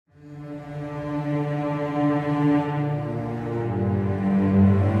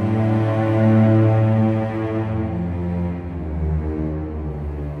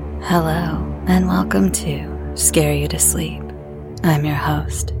Welcome to Scare You to Sleep. I'm your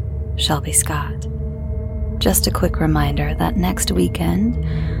host, Shelby Scott. Just a quick reminder that next weekend,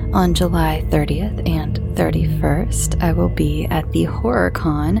 on July 30th and 31st, I will be at the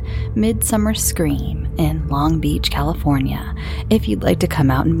HorrorCon Midsummer Scream in Long Beach, California, if you'd like to come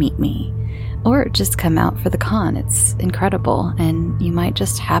out and meet me. Or just come out for the con. It's incredible, and you might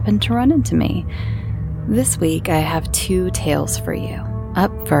just happen to run into me. This week, I have 2 tales for you.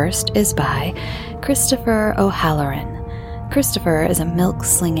 Up first is by Christopher O'Halloran. Christopher is a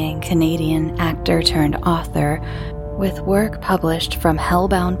milk-slinging Canadian actor-turned-author with work published from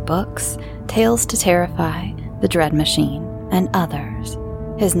Hellbound Books, Tales to Terrify, The Dread Machine, and others.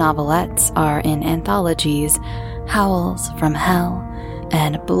 His novelettes are in anthologies Howls from Hell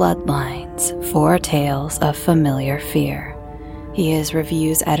and Bloodlines, 4 Tales of Familiar Fear. He is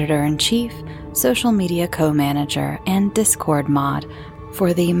Reviews Editor-in-Chief, social media co-manager, and Discord mod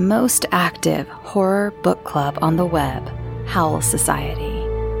for the most active horror book club on the web, Howl Society.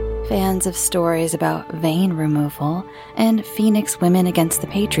 Fans of stories about vein removal and Phoenix women against the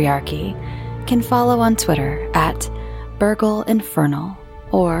patriarchy can follow on Twitter at BurgleInfernal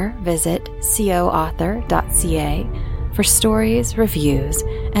or visit coauthor.ca for stories, reviews,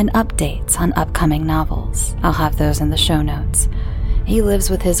 and updates on upcoming novels. I'll have those in the show notes. He lives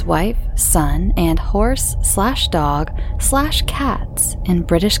with his wife, son, and horse/dog/cats in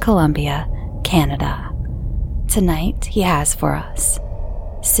British Columbia, Canada. Tonight, he has for us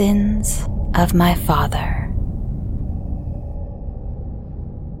Sins of My Father.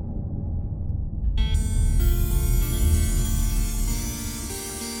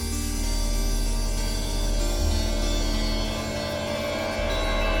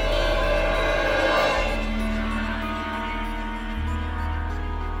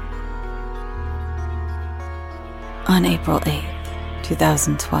 On April 8th,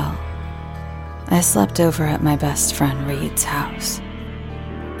 2012, I slept over at my best friend Reed's house,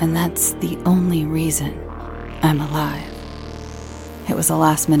 and that's the only reason I'm alive. It was a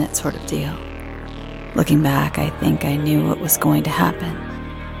last-minute sort of deal. Looking back, I think I knew what was going to happen.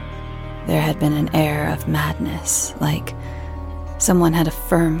 There had been an air of madness, like someone had a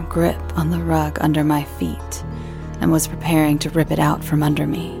firm grip on the rug under my feet and was preparing to rip it out from under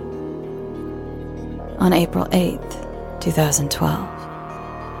me. On April 8th, 2012,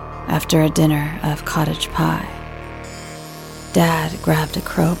 after a dinner of cottage pie, Dad grabbed a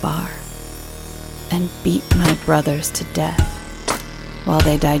crowbar and beat my brothers to death while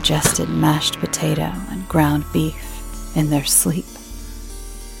they digested mashed potato and ground beef in their sleep.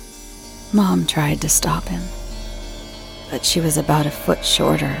 Mom tried to stop him, but she was about a foot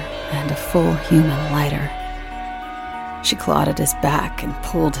shorter and a full human lighter. She clawed at his back and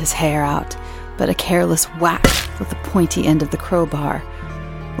pulled his hair out, but a careless whack with the pointy end of the crowbar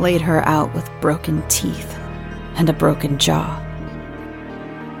laid her out with broken teeth and a broken jaw.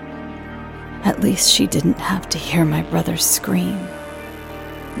 At least she didn't have to hear my brother scream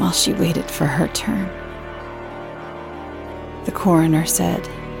while she waited for her turn. The coroner said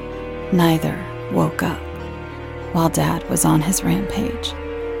neither woke up while Dad was on his rampage.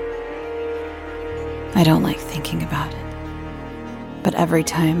 I don't like thinking about it. But every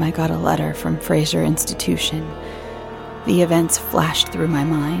time I got a letter from Fraser Institution, the events flashed through my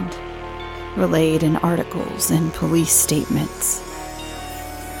mind, relayed in articles and police statements.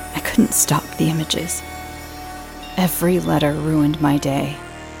 I couldn't stop the images. Every letter ruined my day.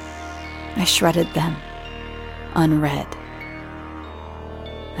 I shredded them, unread.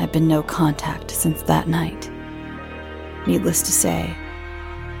 I've been no contact since that night. Needless to say,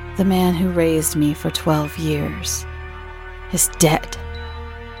 the man who raised me for 12 years is dead.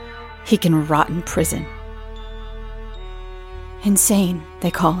 He can rot in prison. Insane, they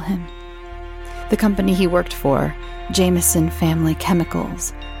call him. The company he worked for, Jameson Family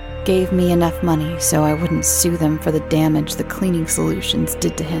Chemicals, gave me enough money so I wouldn't sue them for the damage the cleaning solutions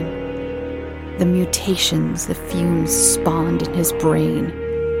did to him. The mutations the fumes spawned in his brain.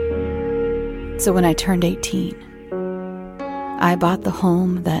 So when I turned 18, I bought the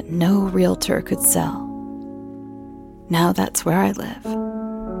home that no realtor could sell. Now that's where I live.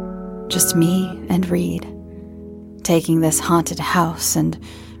 Just me and Reed, taking this haunted house and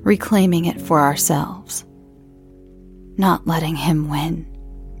reclaiming it for ourselves. Not letting him win.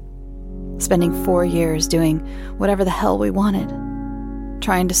 Spending 4 years doing whatever the hell we wanted,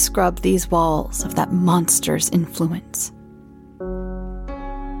 trying to scrub these walls of that monster's influence.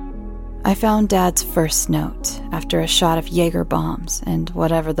 I found Dad's first note after a shot of Jaeger bombs and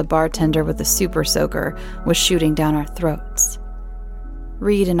whatever the bartender with the super soaker was shooting down our throats.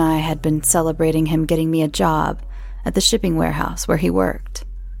 Reed and I had been celebrating him getting me a job at the shipping warehouse where he worked.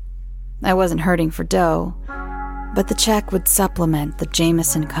 I wasn't hurting for dough, but the check would supplement the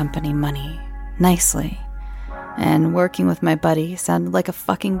Jameson Company money nicely, and working with my buddy sounded like a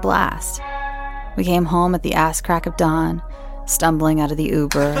fucking blast. We came home at the ass crack of dawn, stumbling out of the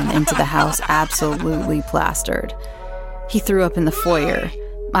Uber and into the house absolutely plastered. He threw up in the foyer.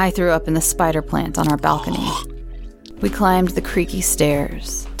 I threw up in the spider plant on our balcony. We climbed the creaky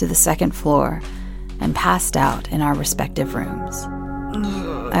stairs to the second floor and passed out in our respective rooms.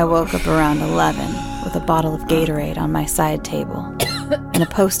 I woke up around 11 with a bottle of Gatorade on my side table and a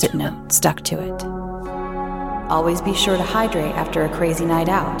Post-it note stuck to it. Always be sure to hydrate after a crazy night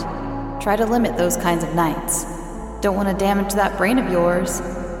out. Try to limit those kinds of nights. Don't want to damage that brain of yours.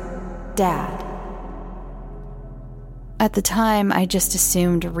 Dad. At the time, I just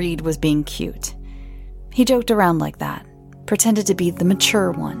assumed Reed was being cute. He joked around like that, pretended to be the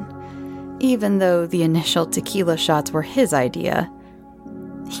mature one, even though the initial tequila shots were his idea.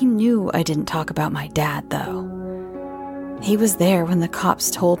 He knew I didn't talk about my dad, though. He was there when the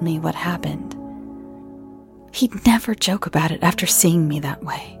cops told me what happened. He'd never joke about it after seeing me that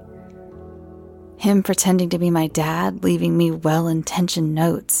way. Him pretending to be my dad, leaving me well-intentioned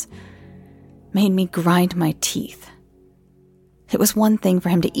notes, made me grind my teeth. It was one thing for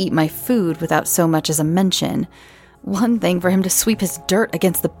him to eat my food without so much as a mention, one thing for him to sweep his dirt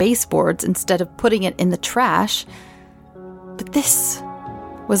against the baseboards instead of putting it in the trash, but this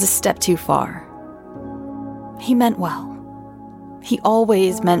was a step too far. He meant well. He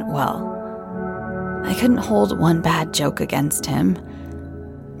always meant well. I couldn't hold one bad joke against him.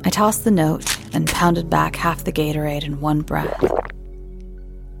 I tossed the note and pounded back half the Gatorade in one breath.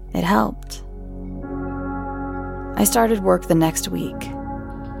 It helped. I started work the next week.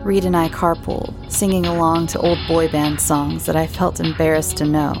 Reed and I carpooled, singing along to old boy band songs that I felt embarrassed to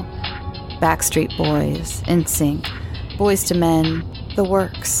know. Backstreet Boys, NSYNC, Boyz II Men, The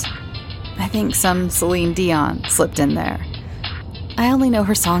Works. I think some Celine Dion slipped in there. I only know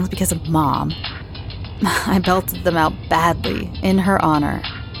her songs because of Mom. I belted them out badly in her honor,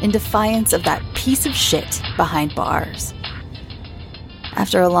 in defiance of that piece of shit behind bars.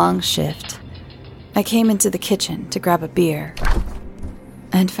 After a long shift, I came into the kitchen to grab a beer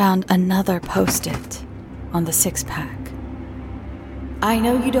and found another Post-it on the six-pack. I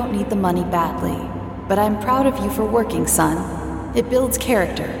know you don't need the money badly, but I'm proud of you for working, son. It builds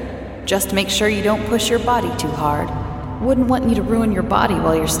character. Just make sure you don't push your body too hard. Wouldn't want you to ruin your body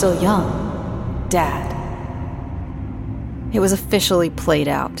while you're still young. Dad. It was officially played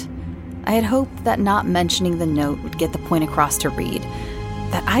out. I had hoped that not mentioning the note would get the point across to Reed,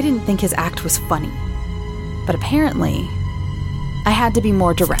 that I didn't think his act was funny. But apparently, I had to be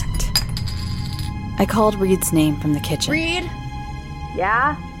more direct. I called Reed's name from the kitchen. Reed?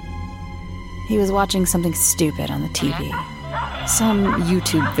 Yeah? He was watching something stupid on the TV. Some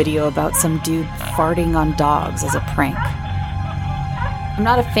YouTube video about some dude farting on dogs as a prank. I'm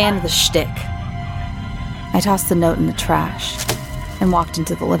not a fan of the shtick. I tossed the note in the trash and walked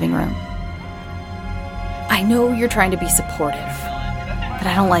into the living room. I know you're trying to be supportive, but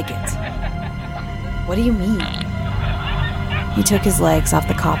I don't like it. What do you mean? He took his legs off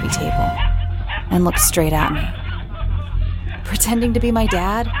the coffee table and looked straight at me. Pretending to be my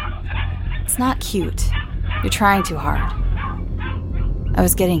dad? It's not cute. You're trying too hard. I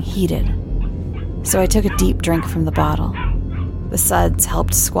was getting heated, so I took a deep drink from the bottle. The suds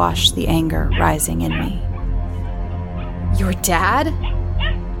helped squash the anger rising in me. Your dad?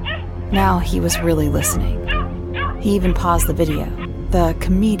 Now he was really listening. He even paused the video, the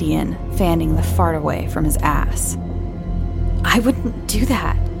comedian fanning the fart away from his ass. I wouldn't do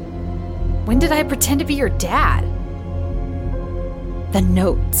that. When did I pretend to be your dad? The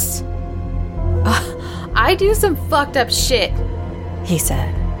notes. I do some fucked up shit, he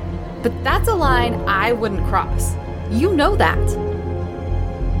said. But that's a line I wouldn't cross. You know that.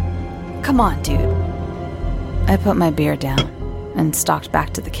 Come on, dude. I put my beer down and stalked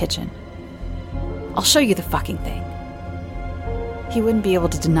back to the kitchen. I'll show you the fucking thing. He wouldn't be able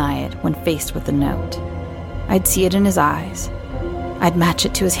to deny it when faced with the note. I'd see it in his eyes. I'd match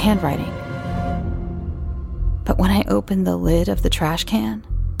it to his handwriting. But when I opened the lid of the trash can,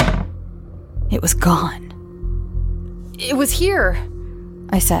 it was gone. It was here,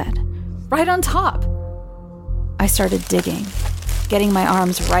 I said, right on top. I started digging, getting my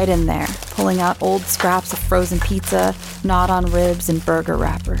arms right in there, pulling out old scraps of frozen pizza, gnawed-on ribs, and burger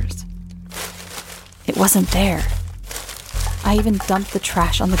wrappers. It wasn't there. I even dumped the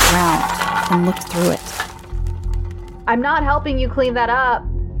trash on the ground and looked through it. I'm not helping you clean that up,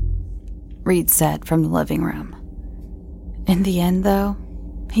 Reed said from the living room. In the end, though,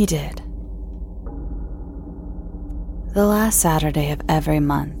 he did. The last Saturday of every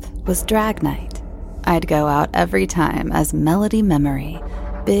month, was drag night. I'd go out every time as Melody Memory,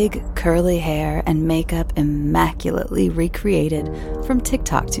 big curly hair and makeup immaculately recreated from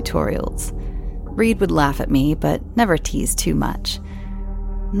TikTok tutorials. Reed would laugh at me, but never tease too much.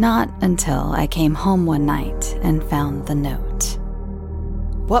 Not until I came home one night and found the note.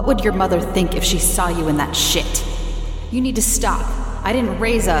 What would your mother think if she saw you in that shit? You need to stop. I didn't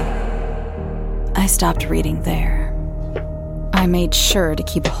raise a... I stopped reading there. I made sure to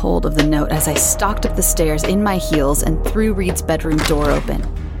keep a hold of the note as I stalked up the stairs in my heels and threw Reed's bedroom door open.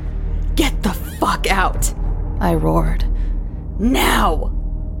 Get the fuck out! I roared. Now!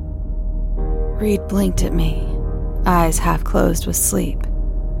 Reed blinked at me, eyes half closed with sleep.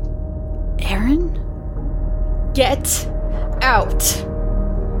 Aaron? Get out!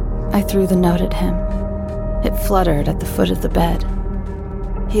 I threw the note at him. It fluttered at the foot of the bed.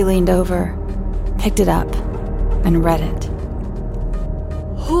 He leaned over, picked it up, and read it.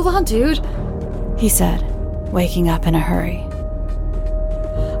 Hold on, dude, he said, waking up in a hurry.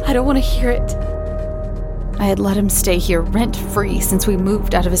 I don't want to hear it. I had let him stay here rent-free since we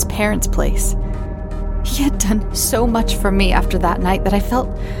moved out of his parents' place. He had done so much for me after that night that I felt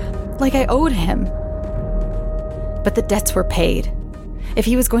like I owed him. But the debts were paid. If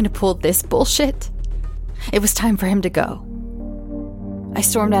he was going to pull this bullshit, it was time for him to go. I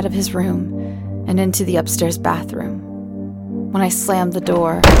stormed out of his room and into the upstairs bathroom. When I slammed the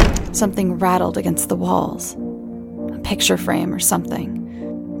door, something rattled against the walls. A picture frame or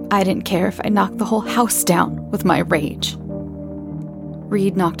something. I didn't care if I knocked the whole house down with my rage.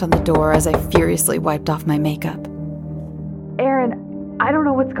 Reed knocked on the door as I furiously wiped off my makeup. Aaron, I don't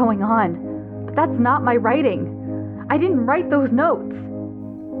know what's going on, but that's not my writing. I didn't write those notes.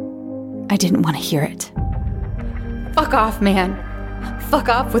 I didn't want to hear it. Fuck off, man. Fuck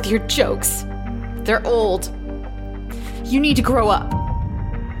off with your jokes. They're old. You need to grow up.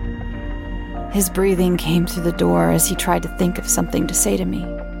 His breathing came through the door as he tried to think of something to say to me.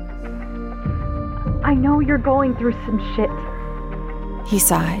 I know you're going through some shit. He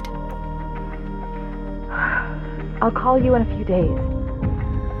sighed. I'll call you in a few days.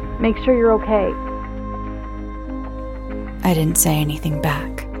 Make sure you're okay. I didn't say anything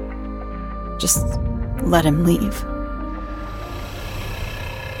back. Just let him leave.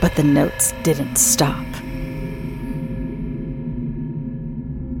 But the notes didn't stop.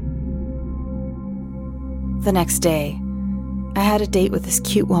 The next day, I had a date with this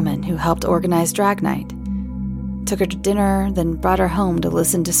cute woman who helped organize drag night. Took her to dinner, then brought her home to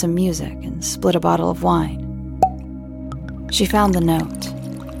listen to some music and split a bottle of wine. She found the note.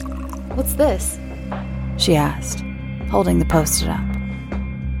 What's this? She asked, holding the post-it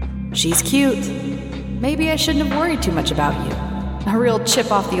up. She's cute. Maybe I shouldn't have worried too much about you. A real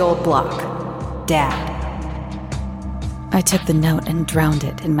chip off the old block. Dad. I took the note and drowned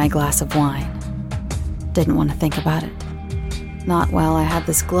it in my glass of wine. Didn't want to think about it. Not while I had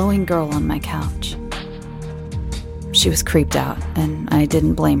this glowing girl on my couch. She was creeped out, and I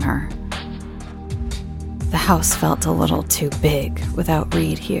didn't blame her. The house felt a little too big without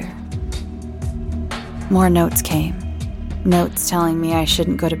Reed here. More notes came. Notes telling me I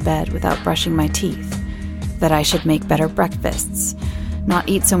shouldn't go to bed without brushing my teeth, that I should make better breakfasts, not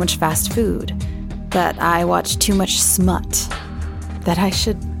eat so much fast food, that I watch too much smut, that I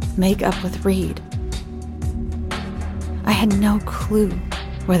should make up with Reed. I had no clue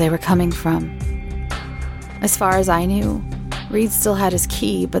where they were coming from. As far as I knew, Reed still had his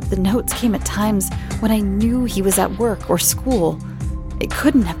key, but the notes came at times when I knew he was at work or school. It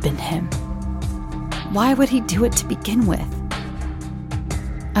couldn't have been him. Why would he do it to begin with?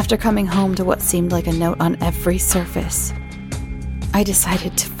 After coming home to what seemed like a note on every surface, I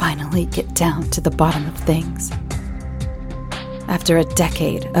decided to finally get down to the bottom of things. After a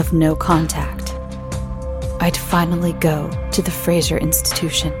decade of no contact, I'd finally go to the Fraser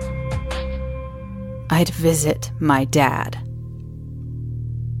Institution. I'd visit my dad.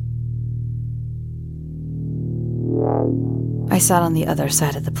 I sat on the other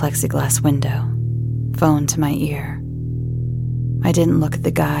side of the plexiglass window, phone to my ear. I didn't look at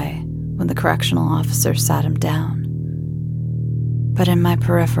the guy when the correctional officer sat him down. But in my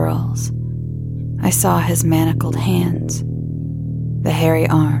peripherals, I saw his manacled hands, the hairy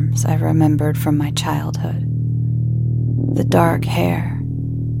arms I remembered from my childhood, the dark hair,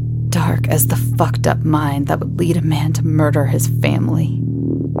 dark as the fucked up mind that would lead a man to murder his family.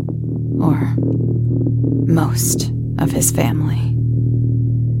 Or most of his family.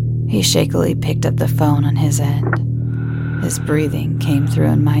 He shakily picked up the phone on his end. His breathing came through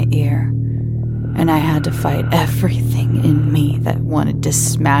in my ear, and I had to fight everything in me that wanted to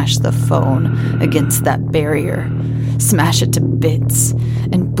smash the phone against that barrier, smash it to bits,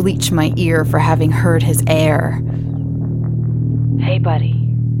 and bleach my ear for having heard his air. Hey, buddy.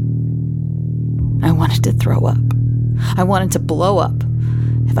 I wanted to throw up. I wanted to blow up.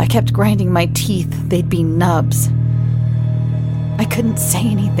 If I kept grinding my teeth, they'd be nubs. I couldn't say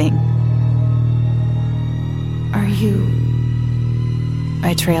anything. Are you...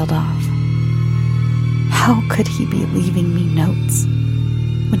 I trailed off. How could he be leaving me notes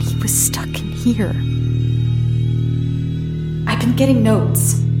when he was stuck in here? I've been getting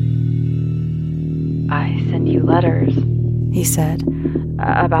notes. I send you letters, he said.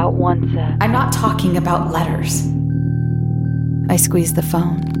 About once a... I'm not talking about letters. I squeezed the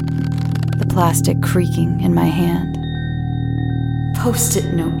phone, the plastic creaking in my hand.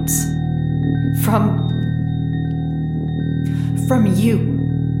 Post-it notes. From you.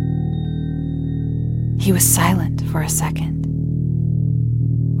 He was silent for a second.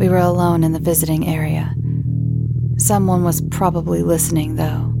 We were alone in the visiting area. Someone was probably listening,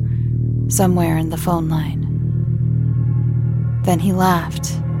 though, somewhere in the phone line. Then he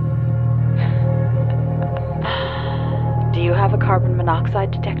laughed. Do you have a carbon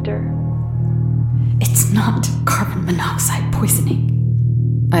monoxide detector? It's not carbon monoxide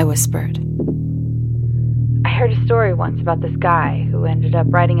poisoning, I whispered. I heard a story once about this guy who ended up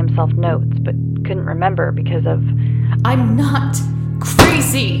writing himself notes but couldn't remember because of... I'm not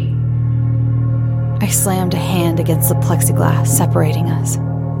crazy! I slammed a hand against the plexiglass separating us.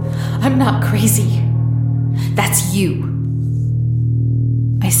 I'm not crazy. That's you.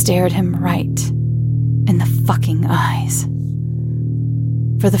 I stared him right in the fucking eyes.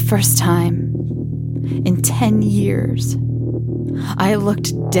 For the first time in 10 years, I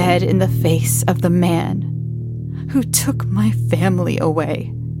looked dead in the face of the man who took my family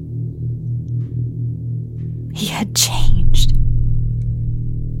away. He had changed.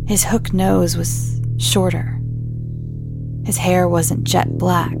 His hook nose was shorter. His hair wasn't jet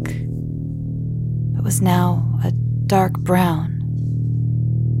black. It was now a dark brown.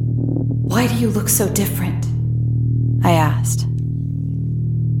 Why do you look so different? I asked.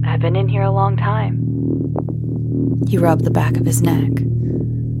 I've been in here a long time. He rubbed the back of his neck,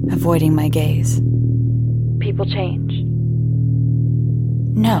 avoiding my gaze. People change.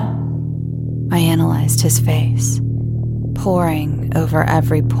 No. I analyzed his face, poring over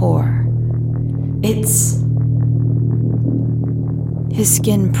every pore. His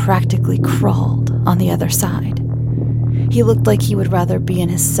skin practically crawled on the other side. He looked like he would rather be in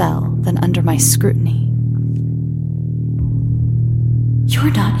his cell than under my scrutiny.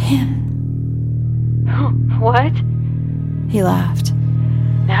 You're not him. What? He laughed.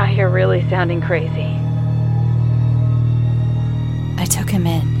 Now you're really sounding crazy. I took him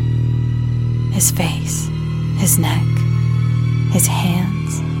in. His face, his neck, his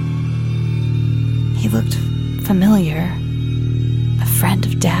hands. He looked familiar. A friend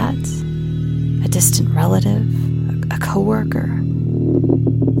of Dad's, a distant relative, a coworker.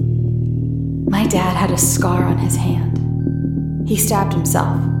 My dad had a scar on his hand. He stabbed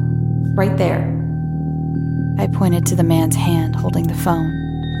himself, right there. I pointed to the man's hand holding the phone.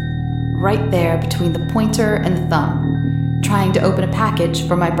 Right there between the pointer and the thumb, trying to open a package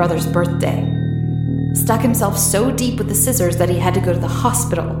for my brother's birthday. Stuck himself so deep with the scissors that he had to go to the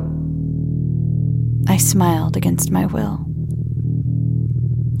hospital. I smiled against my will.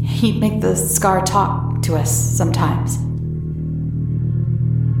 He'd make the scar talk to us sometimes.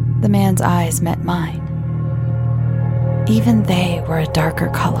 The man's eyes met mine. Even they were a darker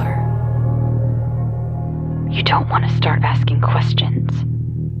color. You don't want to start asking questions.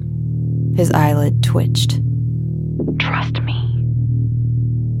 His eyelid twitched. Trust me.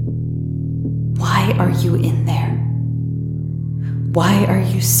 Why are you in there? Why are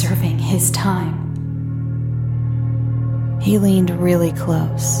you serving his time? He leaned really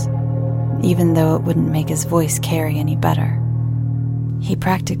close, even though it wouldn't make his voice carry any better. He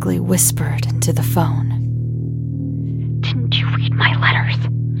practically whispered into the phone. Didn't you read my letters?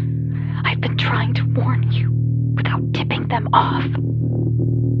 I've been trying to warn you without tipping them off.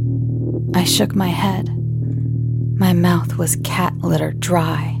 I shook my head. My mouth was cat litter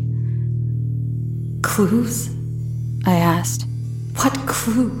dry. Clues? I asked. What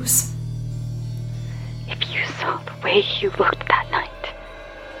clues? If you saw the way he looked that night,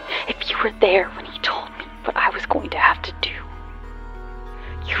 if you were there when he told me what I was going to have to do,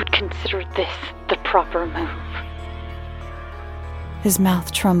 you would consider this the proper move. His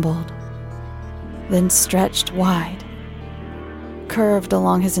mouth trembled, then stretched wide, curved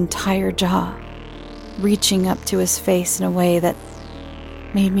along his entire jaw, reaching up to his face in a way that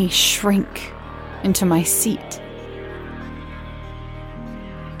made me shrink into my seat.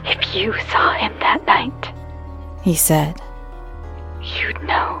 If you saw him that night, he said. You'd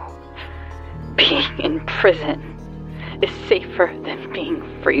know. Being in prison is safer than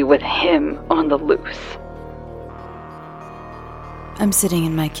being free with him on the loose. I'm sitting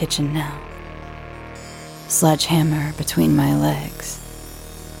in my kitchen now, sledgehammer between my legs.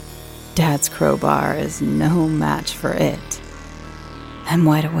 Dad's crowbar is no match for it. I'm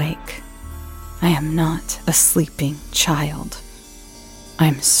wide awake. I am not a sleeping child.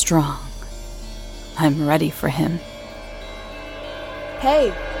 I'm strong. I'm ready for him.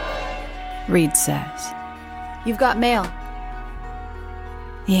 Hey, Reed says. you've got mail.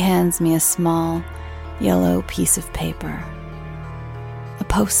 He hands me a small, yellow piece of paper. A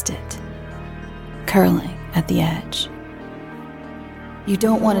Post-it, curling at the edge. You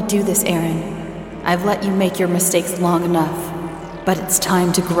don't want to do this, Aaron. I've let you make your mistakes long enough, but it's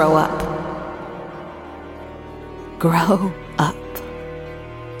time to grow up. Grow up.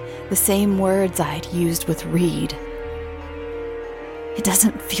 The same words I'd used with Reed. It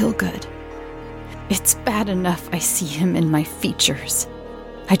doesn't feel good. It's bad enough I see him in my features.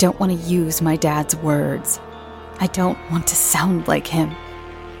 I don't want to use my dad's words. I don't want to sound like him.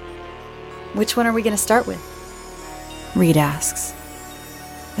 Which one are we going to start with? Reed asks.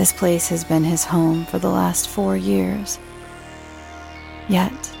 This place has been his home for the last 4 years.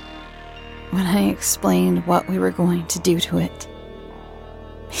 Yet, when I explained what we were going to do to it,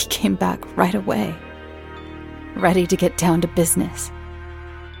 he came back right away, ready to get down to business.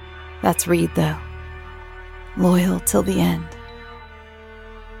 That's Reed, though. Loyal till the end.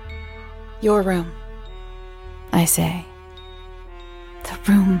 Your room, I say.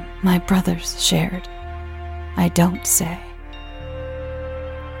 The room my brothers shared. I don't say.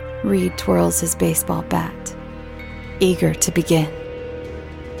 Reed twirls his baseball bat, eager to begin.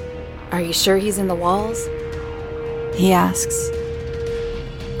 Are you sure he's in the walls? He asks.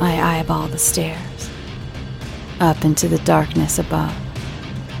 I eyeball the stairs, up into the darkness above.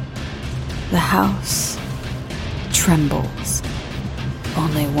 The house trembles.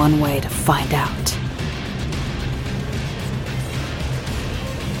 Only one way to find out.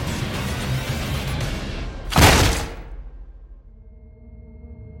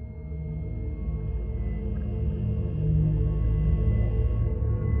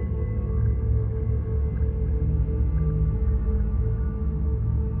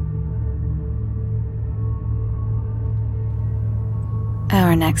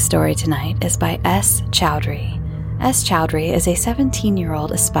 Our next story tonight is by S. Chowdhury. S. Chowdhury is a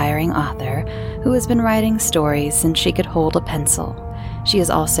 17-year-old aspiring author who has been writing stories since she could hold a pencil. She is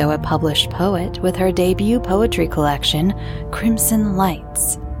also a published poet with her debut poetry collection, Crimson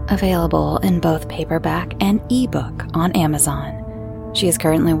Lights, available in both paperback and ebook on Amazon. She is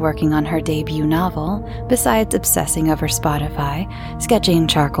currently working on her debut novel, besides obsessing over Spotify, sketching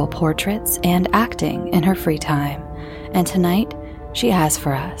charcoal portraits, and acting in her free time. And tonight, she has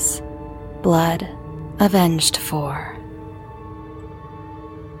for us Blood Avenged For.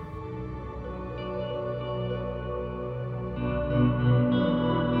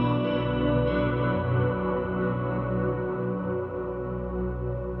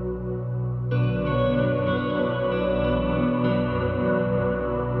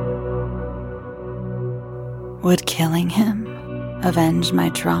 Would killing him avenge my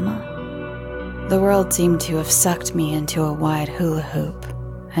trauma? The world seemed to have sucked me into a wide hula hoop,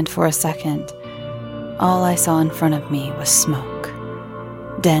 and for a second, all I saw in front of me was smoke.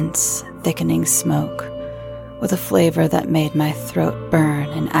 Dense, thickening smoke, with a flavor that made my throat burn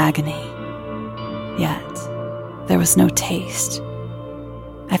in agony. Yet, there was no taste.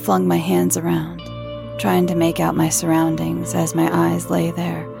 I flung my hands around, trying to make out my surroundings as my eyes lay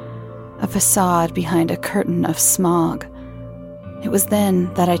there, a facade behind a curtain of smog. It was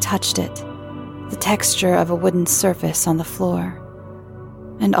then that I touched it, the texture of a wooden surface on the floor.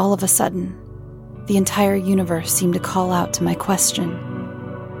 And all of a sudden, the entire universe seemed to call out to my question.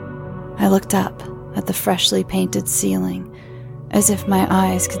 I looked up at the freshly painted ceiling, as if my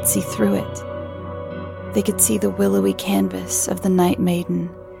eyes could see through it. They could see the willowy canvas of the Night Maiden,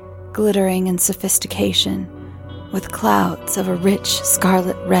 glittering in sophistication, with clouds of a rich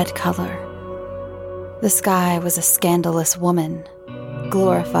scarlet red color. The sky was a scandalous woman,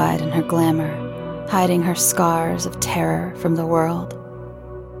 glorified in her glamour, hiding her scars of terror from the world.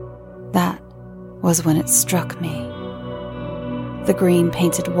 That was when it struck me. The green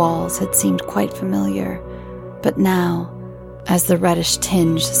painted walls had seemed quite familiar, but now, as the reddish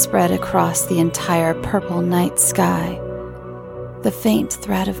tinge spread across the entire purple night sky, the faint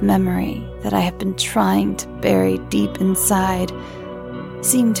thread of memory that I have been trying to bury deep inside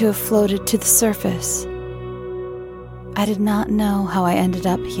seemed to have floated to the surface. I did not know how I ended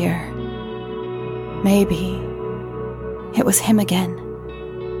up here. Maybe It was him again.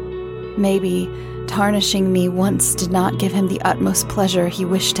 Maybe tarnishing me once did not give him the utmost pleasure he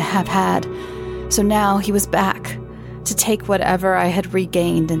wished to have had, so now he was back to take whatever I had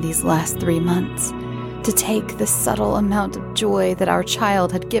regained in these last 3 months, to take the subtle amount of joy that our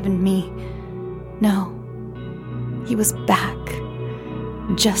child had given me. No, he was back,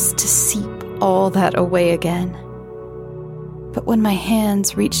 just to seep all that away again. But when my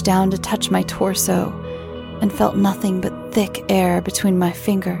hands reached down to touch my torso and felt nothing but thick air between my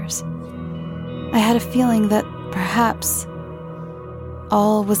fingers, I had a feeling that perhaps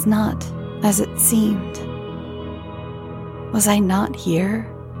all was not as it seemed. Was I not here?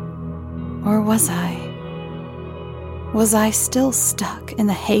 Or was I? Was I still stuck in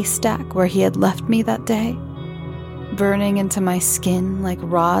the haystack where he had left me that day, burning into my skin like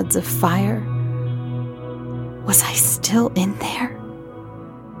rods of fire? Was I still in there?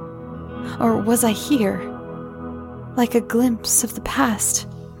 Or was I here, like a glimpse of the past,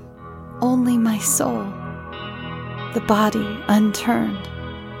 only my soul, the body unturned?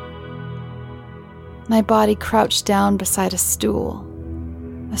 My body crouched down beside a stool,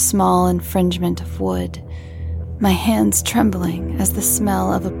 a small infringement of wood, my hands trembling as the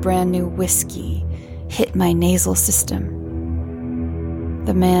smell of a brand new whiskey hit my nasal system.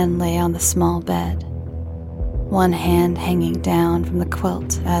 The man lay on the small bed, one hand hanging down from the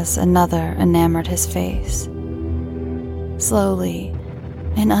quilt as another enamored his face. Slowly,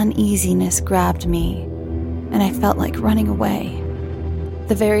 an uneasiness grabbed me, and I felt like running away.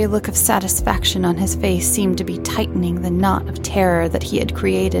 The very look of satisfaction on his face seemed to be tightening the knot of terror that he had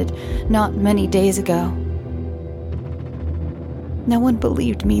created not many days ago. No one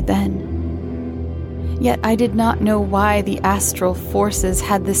believed me then. Yet I did not know why the astral forces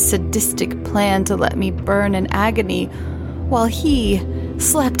had this sadistic plan to let me burn in agony while he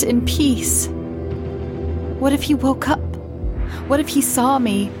slept in peace. What if he woke up? What if he saw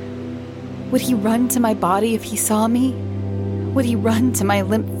me? Would he run to my body if he saw me? Would he run to my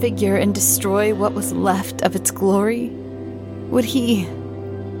limp figure and destroy what was left of its glory? Would he?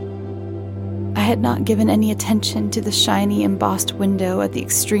 I had not given any attention to the shiny embossed window at the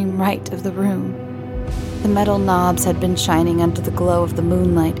extreme right of the room. The metal knobs had been shining under the glow of the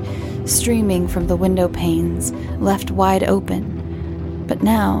moonlight, streaming from the window panes, left wide open. But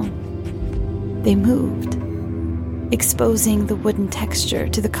now, they moved, exposing the wooden texture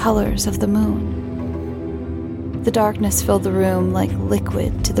to the colors of the moon. The darkness filled the room like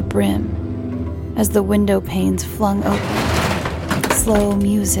liquid to the brim as the window panes flung open, slow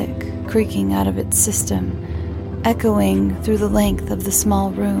music creaking out of its system, echoing through the length of the small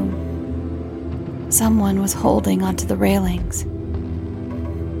room. Someone was holding onto the railings.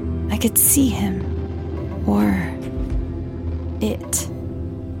 I could see him, or it.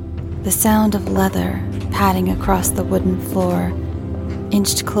 The sound of leather padding across the wooden floor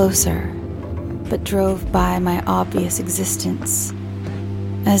inched closer, but drove by my obvious existence,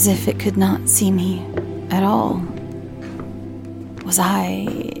 as if it could not see me at all. Was I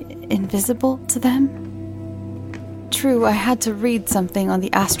invisible to them? True, I had to read something on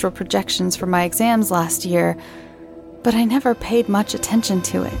the astral projections for my exams last year, but I never paid much attention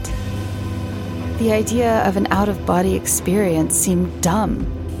to it. The idea of an out-of-body experience seemed dumb,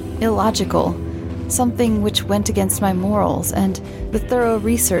 illogical, something which went against my morals and the thorough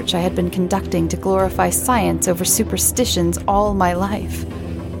research I had been conducting to glorify science over superstitions all my life.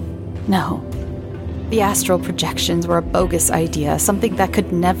 No, the astral projections were a bogus idea, something that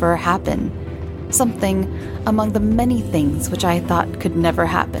could never happen. Something among the many things which I thought could never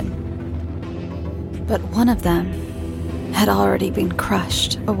happen. But one of them had already been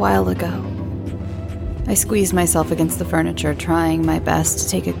crushed a while ago. I squeezed myself against the furniture, trying my best to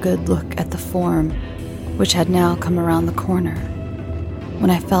take a good look at the form, which had now come around the corner, when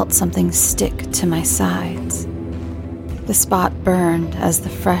I felt something stick to my sides. The spot burned as the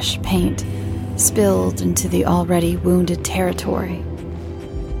fresh paint spilled into the already wounded territory.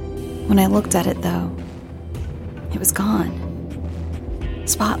 When I looked at it, though, it was gone.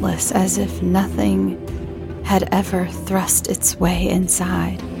 Spotless, as if nothing had ever thrust its way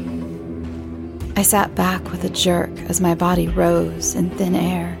inside. I sat back with a jerk as my body rose in thin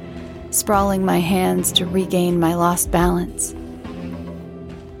air, sprawling my hands to regain my lost balance.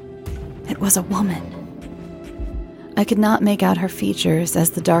 It was a woman. I could not make out her features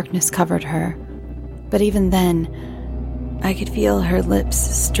as the darkness covered her, but even then, I could feel her lips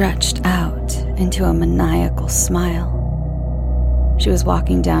stretched out into a maniacal smile. She was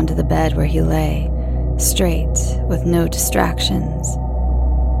walking down to the bed where he lay, straight, with no distractions.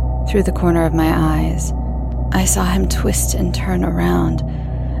 Through the corner of my eyes, I saw him twist and turn around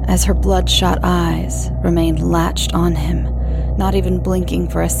as her bloodshot eyes remained latched on him, not even blinking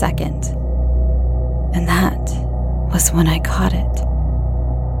for a second. And that was when I caught it.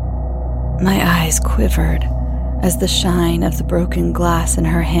 My eyes quivered as the shine of the broken glass in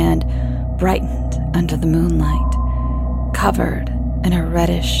her hand brightened under the moonlight, covered in a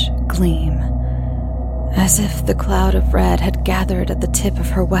reddish gleam, as if the cloud of red had gathered at the tip of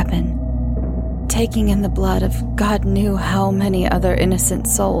her weapon, taking in the blood of God knew how many other innocent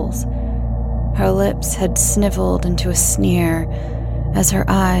souls. Her lips had sniveled into a sneer as her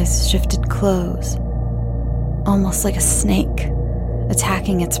eyes shifted close, almost like a snake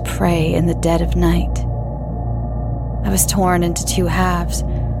attacking its prey in the dead of night. I was torn into two halves.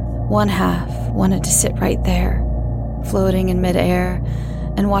 One half wanted to sit right there, floating in midair,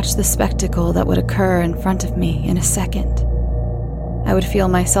 and watch the spectacle that would occur in front of me in a second. I would feel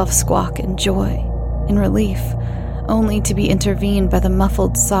myself squawk in joy, in relief, only to be intervened by the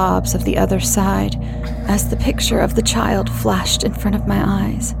muffled sobs of the other side as the picture of the child flashed in front of my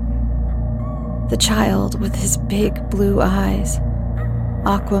eyes. The child with his big blue eyes,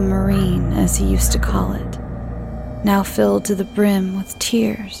 aquamarine as he used to call it, now filled to the brim with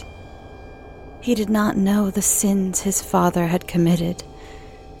tears. He did not know the sins his father had committed.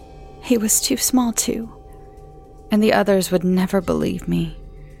 He was too small to, and the others would never believe me.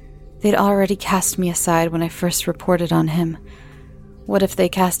 They'd already cast me aside when I first reported on him. What if they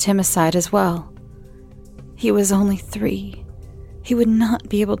cast him aside as well? He was only 3. He would not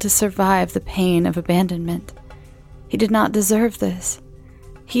be able to survive the pain of abandonment. He did not deserve this.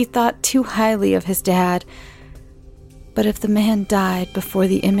 He thought too highly of his dad. But if the man died before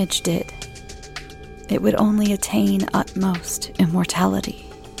the image did, it would only attain utmost immortality.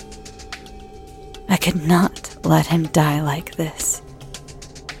 I could not let him die like this.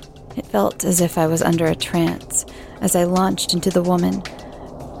 It felt as if I was under a trance as I launched into the woman,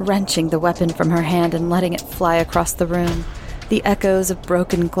 wrenching the weapon from her hand and letting it fly across the room, the echoes of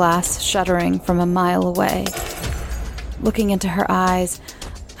broken glass shuddering from a mile away. Looking into her eyes,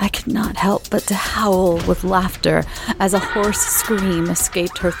 I could not help but to howl with laughter as a hoarse scream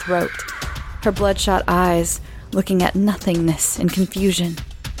escaped her throat, her bloodshot eyes looking at nothingness in confusion.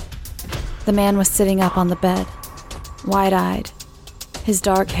 The man was sitting up on the bed, wide-eyed, his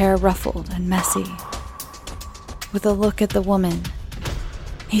dark hair ruffled and messy. With a look at the woman,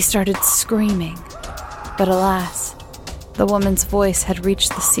 he started screaming, but alas, the woman's voice had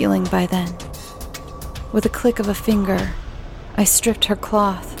reached the ceiling by then. With a click of a finger, I stripped her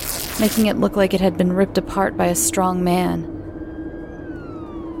cloth, making it look like it had been ripped apart by a strong man.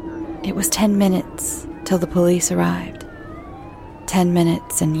 It was 10 minutes till the police arrived. 10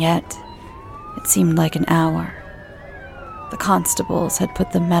 minutes, and yet it seemed like an hour. The constables had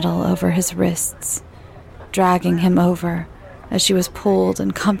put the metal over his wrists, dragging him over as she was pulled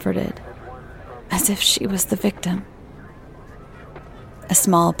and comforted, as if she was the victim. A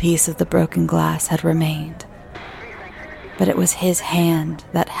small piece of the broken glass had remained, but it was his hand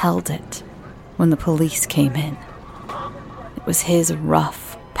that held it when the police came in. It was his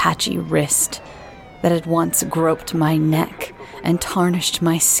rough, patchy wrist that had once groped my neck and tarnished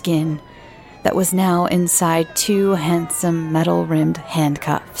my skin, that was now inside 2 handsome metal-rimmed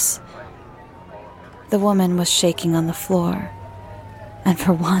handcuffs. The woman was shaking on the floor, and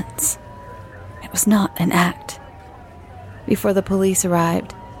for once, it was not an act. Before the police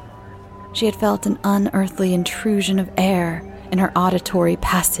arrived, she had felt an unearthly intrusion of air in her auditory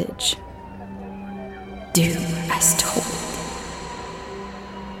passage. Do as told.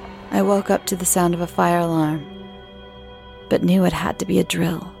 I woke up to the sound of a fire alarm, but knew it had to be a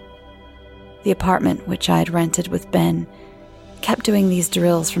drill. The apartment which I had rented with Ben kept doing these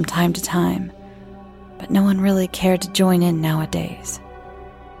drills from time to time, but no one really cared to join in nowadays.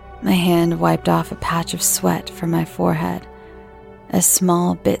 My hand wiped off a patch of sweat from my forehead as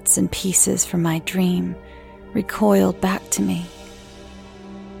small bits and pieces from my dream recoiled back to me.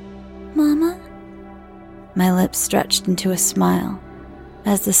 Mama? My lips stretched into a smile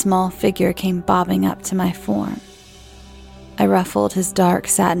as the small figure came bobbing up to my form. I ruffled his dark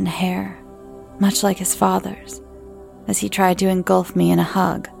satin hair, much like his father's, as he tried to engulf me in a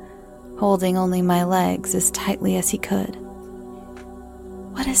hug, holding only my legs as tightly as he could.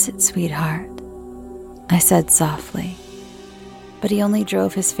 What is it, sweetheart? I said softly, but he only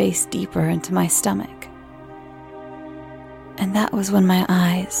drove his face deeper into my stomach. And that was when my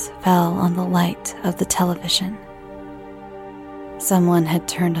eyes fell on the light of the television. Someone had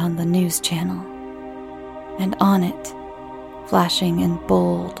turned on the news channel, and on it, flashing in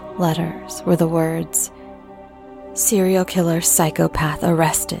bold letters, were the words, "Serial killer psychopath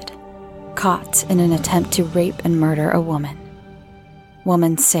arrested, caught in an attempt to rape and murder a woman."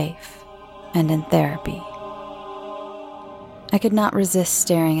 woman safe and in therapy. I could not resist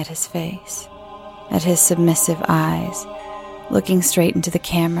staring at his face, at his submissive eyes, looking straight into the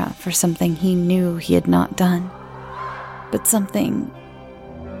camera for something he knew he had not done, but something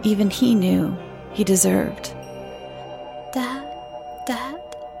even he knew he deserved. "Dad, Dad,"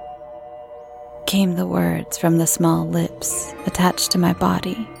 came the words from the small lips attached to my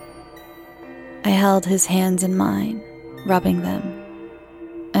body. I held his hands in mine, rubbing them,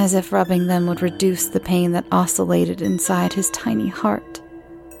 as if rubbing them would reduce the pain that oscillated inside his tiny heart.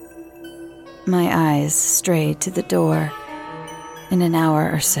 My eyes strayed to the door. In an hour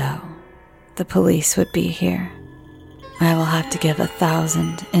or so, the police would be here. I will have to give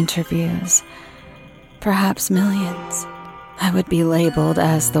 1,000 interviews, perhaps millions. I would be labeled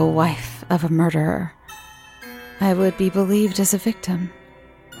as the wife of a murderer. I would be believed as a victim.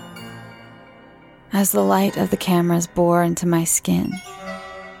 As the light of the cameras bore into my skin,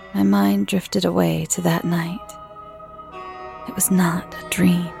 my mind drifted away to that night. It was not a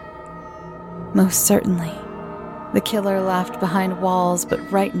dream. Most certainly, the killer laughed behind walls,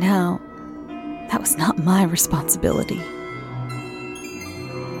 but right now, that was not my responsibility.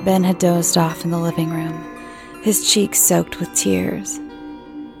 Ben had dozed off in the living room, his cheeks soaked with tears.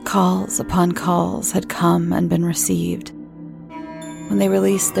 Calls upon calls had come and been received. When they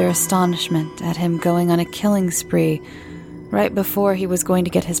released their astonishment at him going on a killing spree right before he was going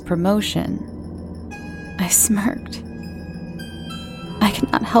to get his promotion, I smirked. I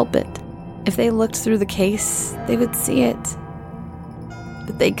could not help it. If they looked through the case, they would see it.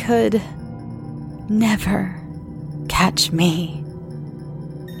 But they could never catch me.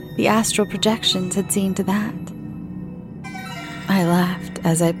 The astral projections had seen to that. I laughed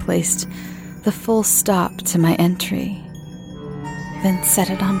as I placed the full stop to my entry, then set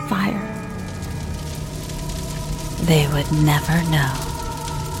it on fire. They would never know.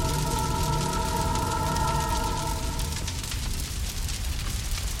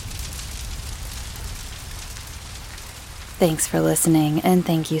 Thanks for listening, and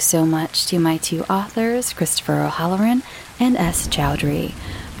thank you so much to my two authors, Christopher O'Halloran and S. Chowdhury.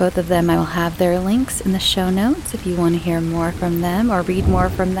 Both of them, I will have their links in the show notes if you want to hear more from them or read more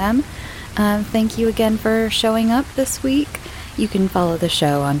from them. Thank you again for showing up this week. You can follow the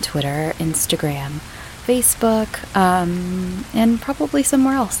show on Twitter, Instagram, Facebook, and probably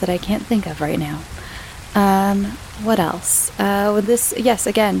somewhere else that I can't think of right now. What else?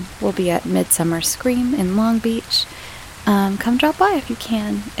 Again, we'll be at Midsummer Scream in Long Beach. Come drop by if you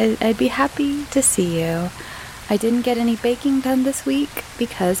can. I'd be happy to see you. I didn't get any baking done this week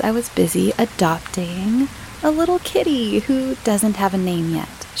because I was busy adopting a little kitty who doesn't have a name yet.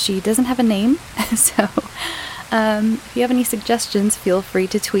 She doesn't have a name, so if you have any suggestions, feel free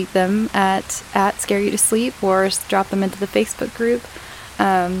to tweet them at Scare You to Sleep or drop them into the Facebook group.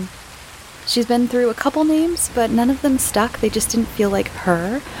 She's been through a couple names, but none of them stuck. They just didn't feel like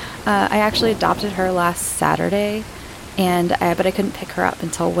her. I actually adopted her last Saturday, but I couldn't pick her up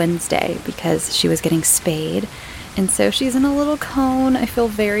until Wednesday because she was getting spayed. And so she's in a little cone. I feel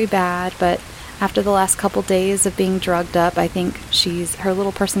very bad, but after the last couple days of being drugged up, I think her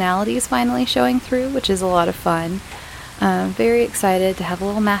little personality is finally showing through, which is a lot of fun. Very excited to have a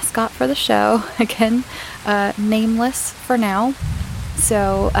little mascot for the show. Again, nameless for now.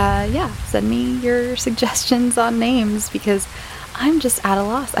 So, send me your suggestions on names because I'm just at a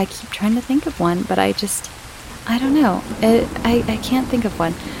loss. I keep trying to think of one, but I don't know. I can't think of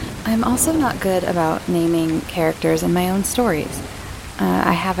one. I'm also not good about naming characters in my own stories.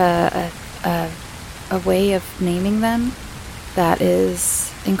 I have a way of naming them that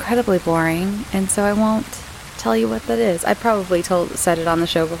is incredibly boring, and so I won't tell you what that is. I probably said it on the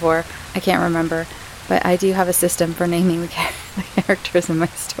show before. I can't remember, but I do have a system for naming the characters in my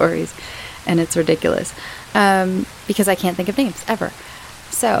stories, and it's ridiculous because I can't think of names ever.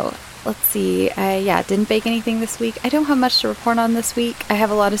 So let's see. I didn't bake anything this week. I don't have much to report on this week. I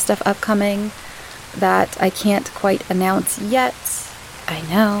have a lot of stuff upcoming that I can't quite announce yet. I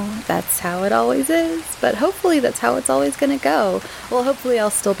know, that's how it always is, but hopefully that's how it's always going to go. Well, hopefully I'll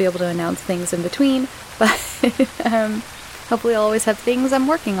still be able to announce things in between, but hopefully I'll always have things I'm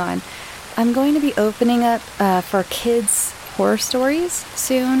working on. I'm going to be opening up for kids' horror stories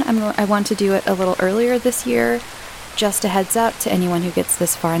soon. I want to do it a little earlier this year. Just a heads up to anyone who gets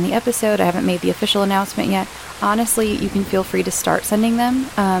this far in the episode. I haven't made the official announcement yet. Honestly, you can feel free to start sending them,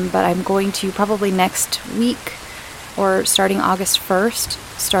 but I'm going to probably next week or starting August 1st,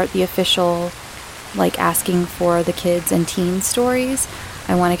 start the official, asking for the kids and teen stories.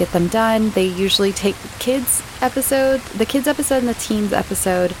 I want to get them done. They usually take the kids episode and the teens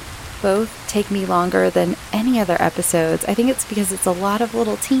episode both take me longer than any other episodes. I think it's because it's a lot of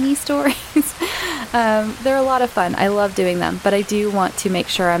little teeny stories. They're a lot of fun. I love doing them, but I do want to make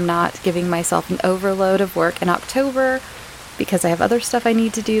sure I'm not giving myself an overload of work in October because I have other stuff I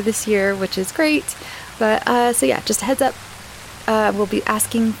need to do this year, which is great. But so yeah, just a heads up, we'll be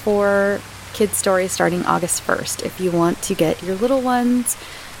asking for kids' stories starting August 1st. If you want to get your little ones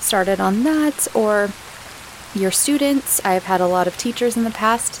started on that, or your students. I've had a lot of teachers in the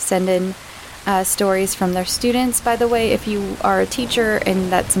past send in stories from their students. By the way, if you are a teacher and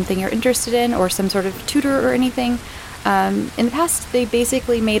that's something you're interested in, or some sort of tutor or anything, in the past they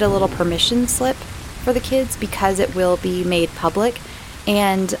basically made a little permission slip for the kids because it will be made public,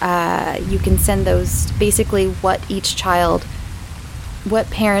 and you can send those basically what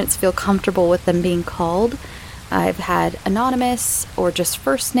parents feel comfortable with them being called. I've had anonymous, or just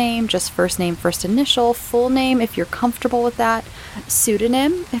first name, first initial, full name if you're comfortable with that,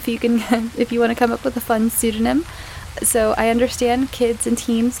 pseudonym if you want to come up with a fun pseudonym. So I understand kids and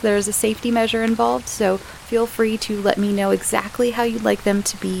teens, there's a safety measure involved, so feel free to let me know exactly how you'd like them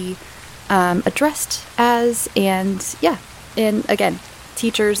to be addressed as. And yeah, and again,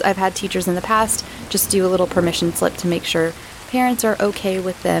 teachers, I've had teachers in the past just do a little permission slip to make sure parents are okay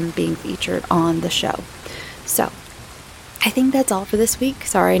with them being featured on the show. So, I think that's all for this week.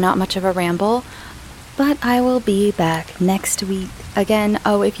 Sorry, not much of a ramble, but I will be back next week. Again,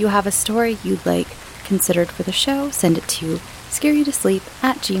 if you have a story you'd like considered for the show, send it to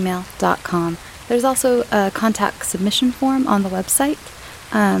scareyoutosleep@gmail.com. There's also a contact submission form on the website,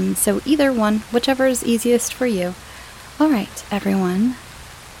 so either one, whichever is easiest for you. All right, everyone,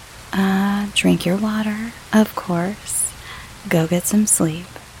 drink your water, of course, go get some sleep,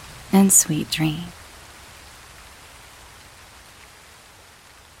 and sweet dreams.